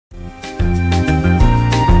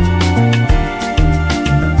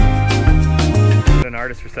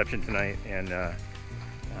reception tonight, and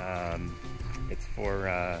it's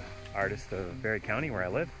for artists of Barry County, where I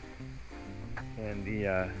live. And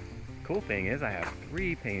the cool thing is I have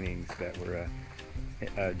 3 paintings that were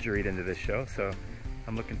juried into this show, so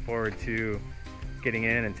I'm looking forward to getting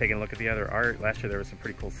in and taking a look at the other art. Last year there was some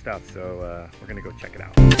pretty cool stuff, so we're gonna go check it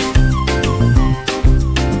out.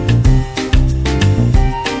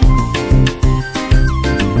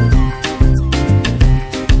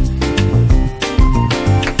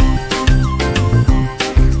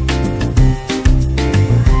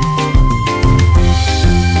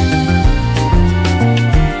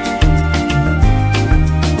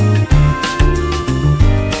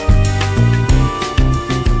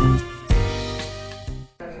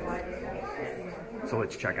 So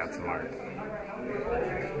let's check out some art.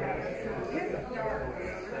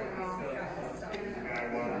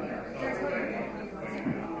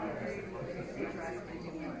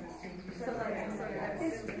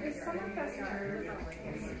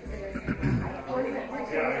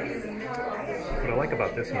 What I like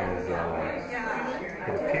about this one is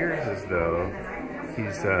it appears as though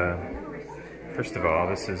he's, first of all,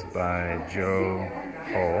 this is by Joe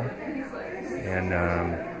Hull, and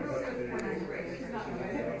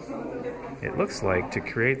it looks like to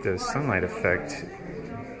create the sunlight effect,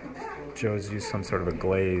 Joe's used some sort of a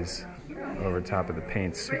glaze over top of the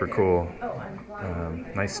paint. Super cool.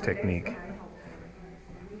 Nice technique.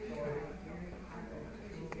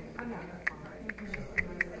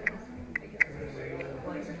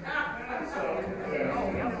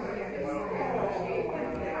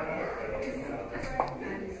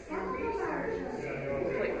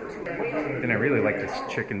 And I really like this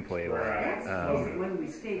chicken plate.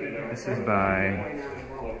 This is by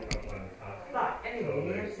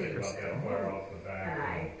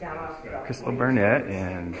Crystal Burnett,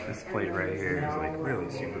 and this plate right here is like really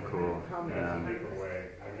super cool.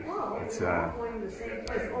 It's I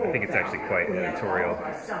think it's actually quite editorial.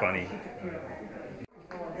 It's funny.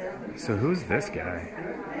 So who's this guy?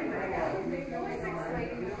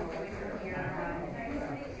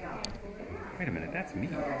 Wait a minute, that's me.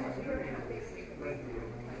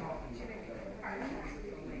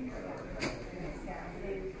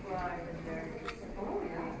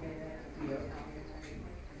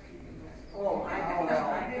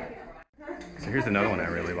 So here's another one I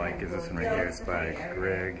really like, is this one right here. It's by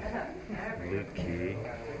Greg Lutke,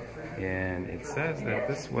 and it says that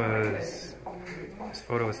this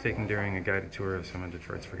photo was taken during a guided tour of some of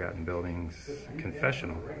Detroit's forgotten buildings,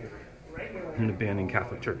 confessional, in an abandoned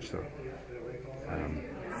Catholic church. So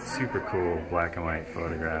super cool black and white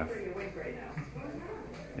photograph.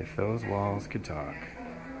 If those walls could talk.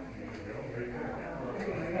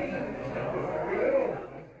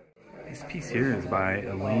 This piece here is by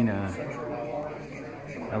Elenina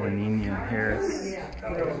Harris.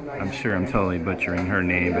 I'm sure I'm totally butchering her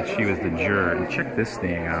name, but she was the juror. And check this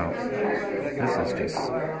thing out. This is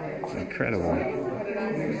just incredible.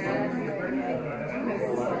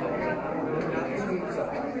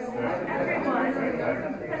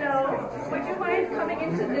 Would you mind coming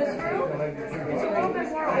into this room? It's a little bit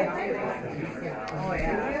more open. Oh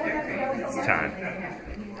yeah. It's time.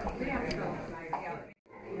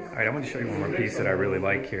 Alright, I want to show you one more piece that I really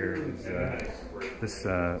like here. This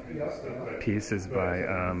piece is by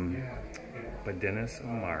Dennis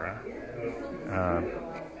O'Mara.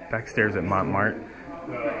 Backstairs at Montmartre.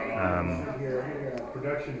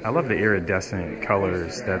 I love the iridescent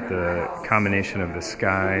colors that the combination of the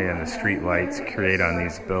sky and the street lights create on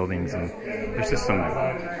these buildings, and there's just some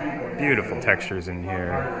beautiful textures in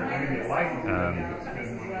here.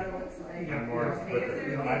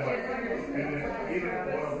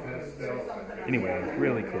 Anyway,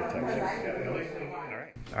 really cool textures.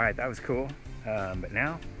 All right, that was cool, but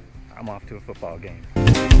now I'm off to a football game.